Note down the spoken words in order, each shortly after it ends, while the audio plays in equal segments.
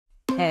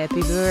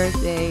Happy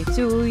birthday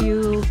to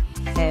you.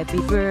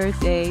 Happy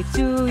birthday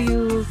to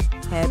you.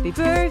 Happy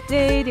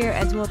birthday, dear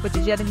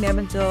entomopathogenetic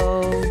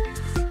nematode.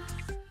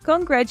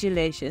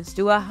 Congratulations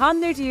to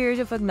 100 years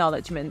of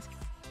acknowledgement.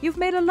 You've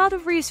made a lot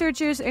of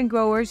researchers and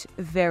growers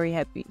very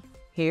happy.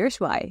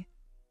 Here's why.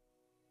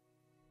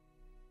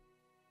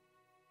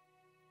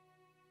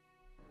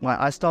 Well,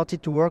 I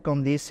started to work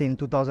on this in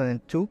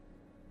 2002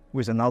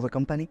 with another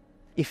company.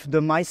 If the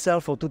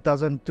myself of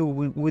 2002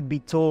 would be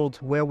told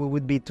where we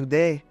would be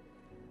today,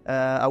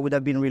 I would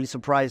have been really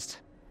surprised.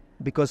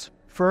 Because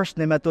first,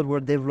 nematodes were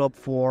developed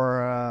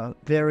for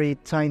very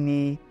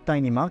tiny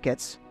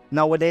markets.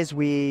 Nowadays,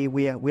 we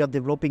are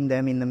developing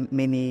them in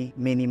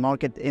many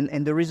markets.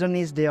 And the reason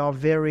is they are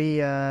very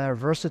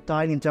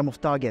versatile in terms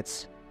of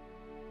targets.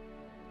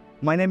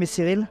 My name is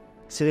Cyrille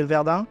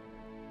Verdun.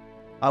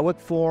 I work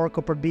for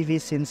Koppert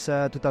BV since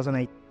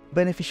 2008.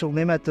 Beneficial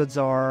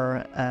nematodes are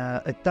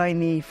a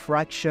tiny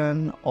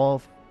fraction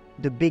of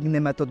the big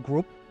nematode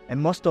group,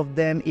 and most of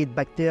them eat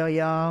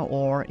bacteria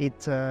or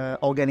eat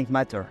organic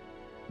matter.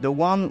 The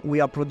one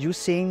we are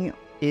producing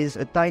is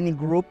a tiny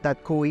group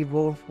that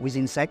co-evolve with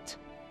insects,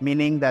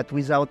 meaning that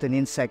without an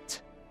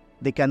insect,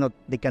 they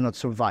cannot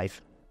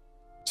survive.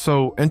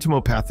 So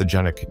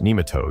entomopathogenic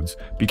nematodes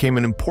became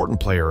an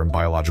important player in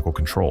biological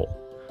control,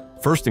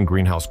 first in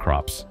greenhouse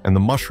crops and the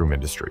mushroom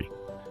industry.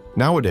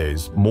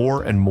 Nowadays,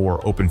 more and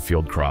more open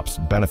field crops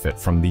benefit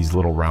from these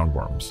little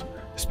roundworms.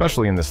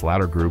 Especially in this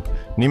latter group,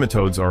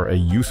 nematodes are a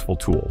useful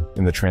tool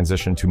in the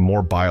transition to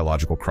more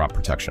biological crop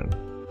protection.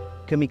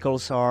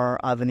 Chemicals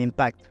have an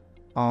impact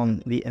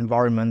on the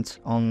environment,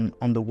 on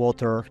the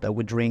water that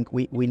we drink.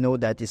 We know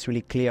that it's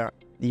really clear.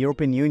 The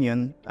European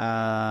Union,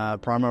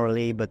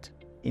 primarily, but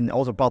in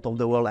other parts of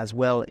the world as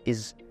well,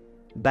 is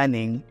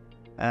banning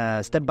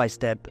step by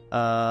step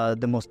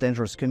the most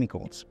dangerous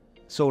chemicals.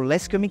 So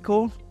less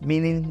chemical,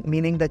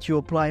 meaning that you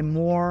apply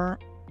more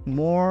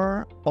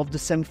of the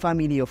same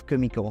family of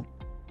chemical,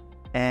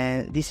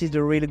 and this is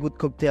a really good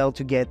cocktail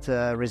to get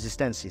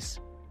resistances.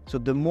 So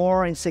the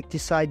more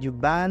insecticide you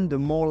ban, the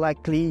more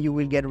likely you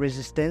will get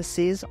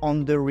resistances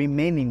on the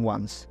remaining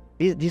ones.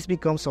 This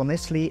becomes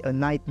honestly a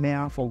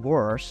nightmare for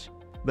growers,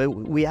 but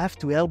we have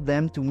to help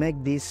them to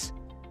make this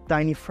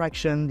tiny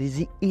fraction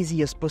as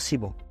easy as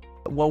possible.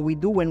 What we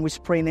do when we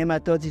spray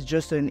nematodes is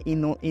just an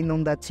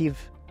inundative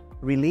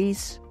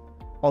release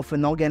of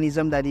an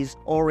organism that is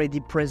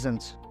already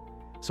present.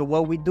 So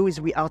what we do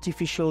is we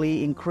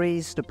artificially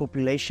increase the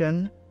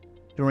population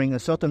during a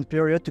certain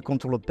period to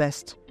control a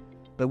pest.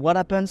 But what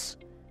happens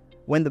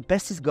when the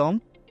pest is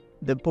gone?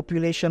 The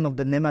population of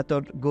the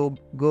nematode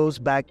goes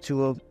back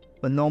to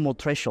a normal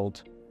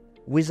threshold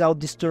without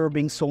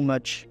disturbing so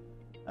much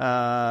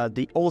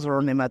the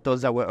other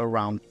nematodes that were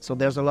around. So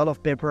there's a lot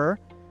of paper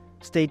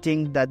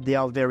stating that they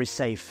are very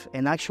safe.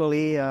 And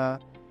actually,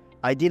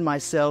 I did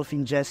myself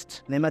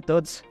ingest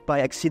nematodes by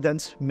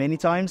accident many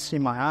times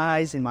in my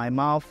eyes, in my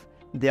mouth.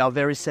 They are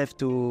very safe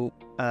to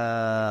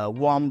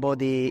warm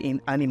body in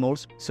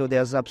animals, so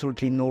there's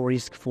absolutely no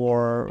risk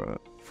for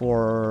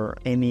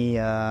any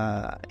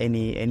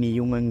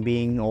human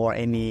being or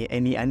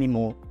any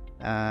animal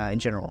in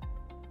general.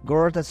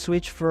 Growers that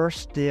switch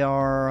first, they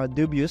are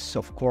dubious,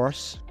 of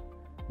course.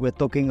 We're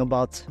talking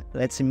about,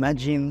 let's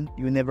imagine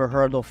you never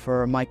heard of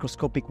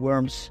microscopic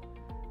worms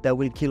that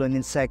will kill an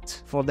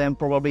insect. For them,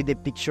 probably they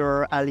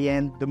picture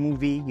Alien, the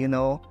movie,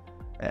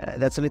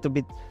 That's a little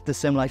bit the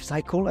same life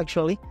cycle,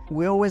 actually.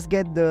 We always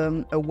get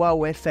a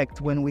wow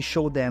effect when we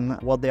show them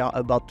what they are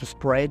about to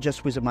spray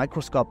just with a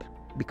microscope,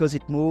 because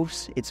it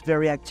moves, it's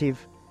very active.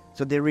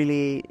 So they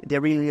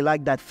really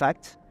like that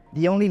fact.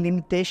 The only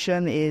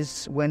limitation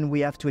is when we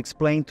have to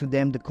explain to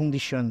them the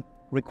condition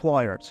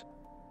required.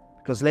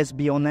 Because let's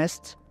be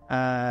honest,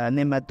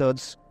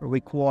 nematodes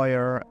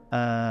require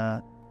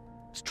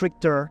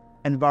stricter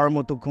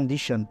environmental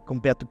condition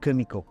compared to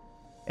chemical.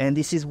 And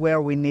this is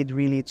where we need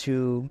really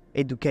to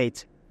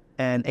educate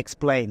and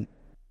explain.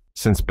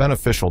 Since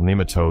beneficial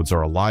nematodes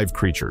are alive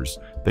creatures,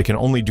 they can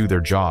only do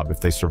their job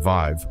if they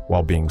survive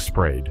while being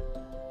sprayed.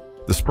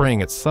 The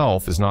spraying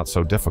itself is not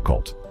so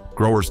difficult.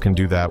 Growers can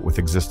do that with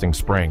existing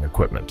spraying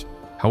equipment.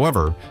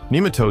 However,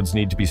 nematodes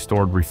need to be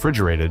stored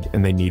refrigerated,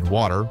 and they need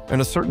water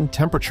and a certain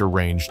temperature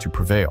range to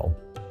prevail.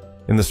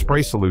 In the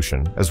spray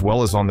solution, as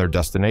well as on their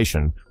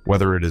destination,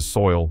 whether it is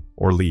soil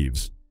or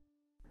leaves.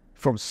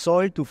 From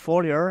soil to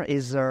foliar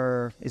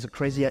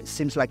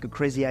seems like a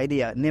crazy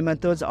idea.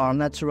 Nematodes are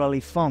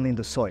naturally found in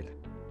the soil.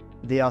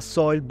 They are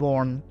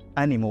soil-borne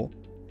animal.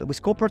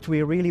 With Koppert,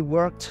 we really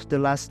worked the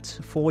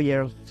last 4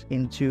 years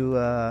into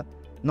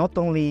not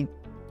only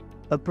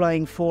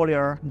applying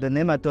foliar, the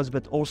nematodes,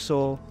 but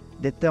also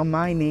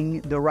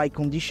determining the right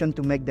condition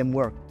to make them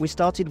work. We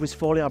started with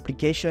foliar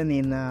application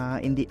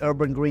in the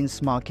urban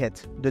greens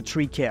market, the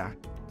tree care.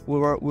 We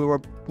were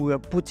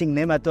putting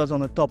nematodes on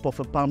the top of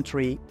a palm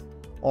tree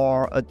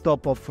or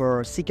atop of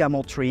a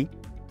sycamore tree.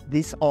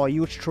 These are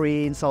huge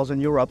trees in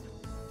Southern Europe.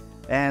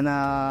 And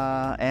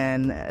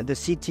the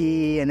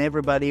city and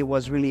everybody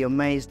was really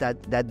amazed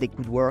that they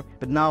could work.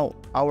 But now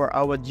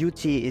our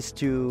duty is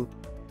to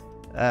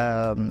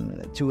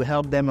to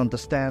help them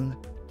understand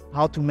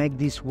how to make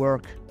this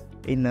work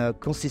in a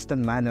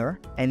consistent manner.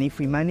 And if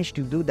we manage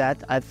to do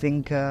that, I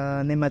think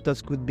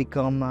nematodes could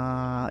become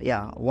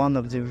one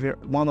of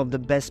the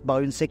best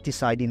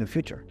bioinsecticide in the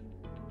future.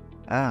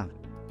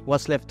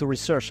 What's left to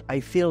research? I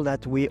feel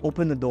that we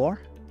opened the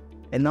door,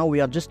 and now we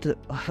are just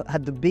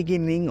at the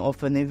beginning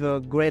of an ever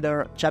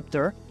greater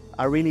chapter.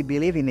 I really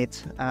believe in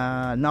it.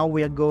 Now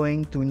we are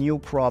going to new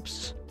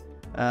crops,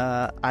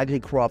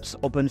 agri-crops,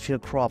 open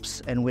field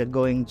crops, and we're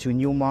going to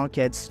new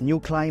markets, new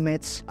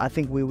climates. I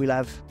think we will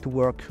have to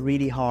work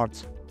really hard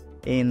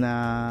in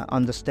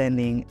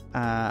understanding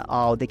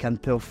how they can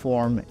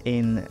perform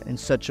in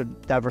such a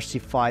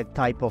diversified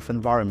type of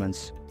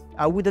environments.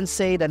 I wouldn't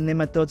say that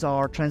nematodes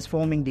are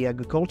transforming the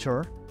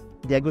agriculture.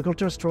 The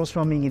agriculture is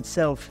transforming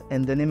itself,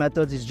 and the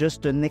nematode is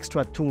just an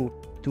extra tool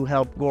to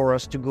help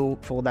growers to go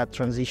for that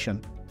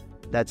transition.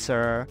 That's,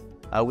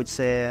 I would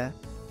say,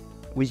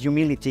 with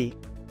humility,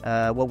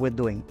 what we're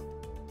doing.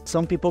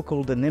 Some people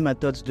call the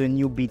nematodes the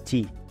new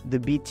BT. The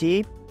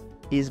BT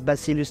is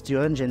Bacillus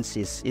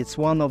thuringiensis. It's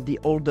one of the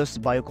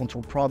oldest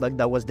biocontrol products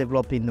that was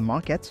developed in the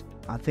market.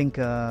 I think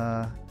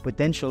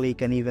potentially it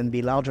can even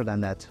be larger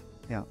than that.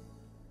 Yeah.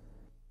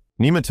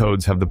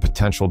 Nematodes have the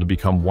potential to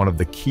become one of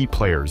the key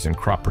players in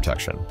crop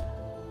protection.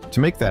 To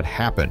make that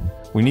happen,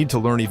 we need to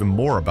learn even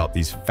more about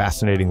these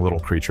fascinating little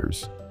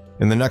creatures.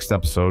 In the next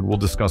episode, we'll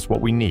discuss what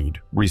we need,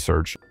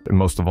 research, and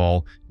most of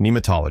all,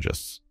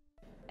 nematologists.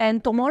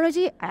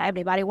 Entomology,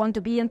 everybody wants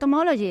to be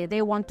entomology.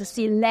 They want to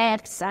see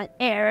legs and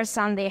hairs,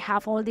 and they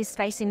have all these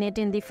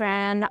fascinating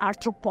different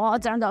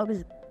arthropods, and that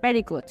was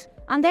very good.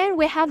 And then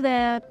we have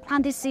the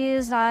plant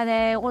disease,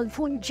 the all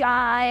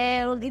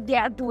fungi, they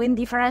are doing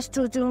different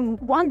stuff,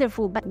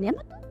 wonderful. But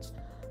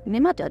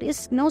nematode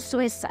is not so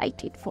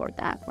excited for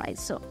that, right?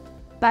 So,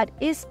 but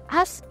it's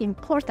as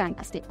important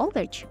as the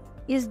other two.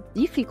 It's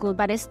difficult,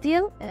 but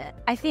still,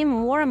 I think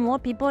more and more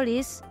people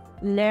is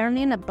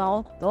learning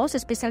about those,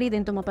 especially the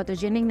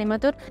entomopathogenic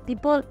nematode.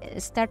 People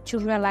start to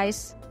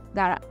realize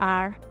there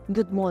are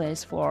good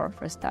models for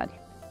study.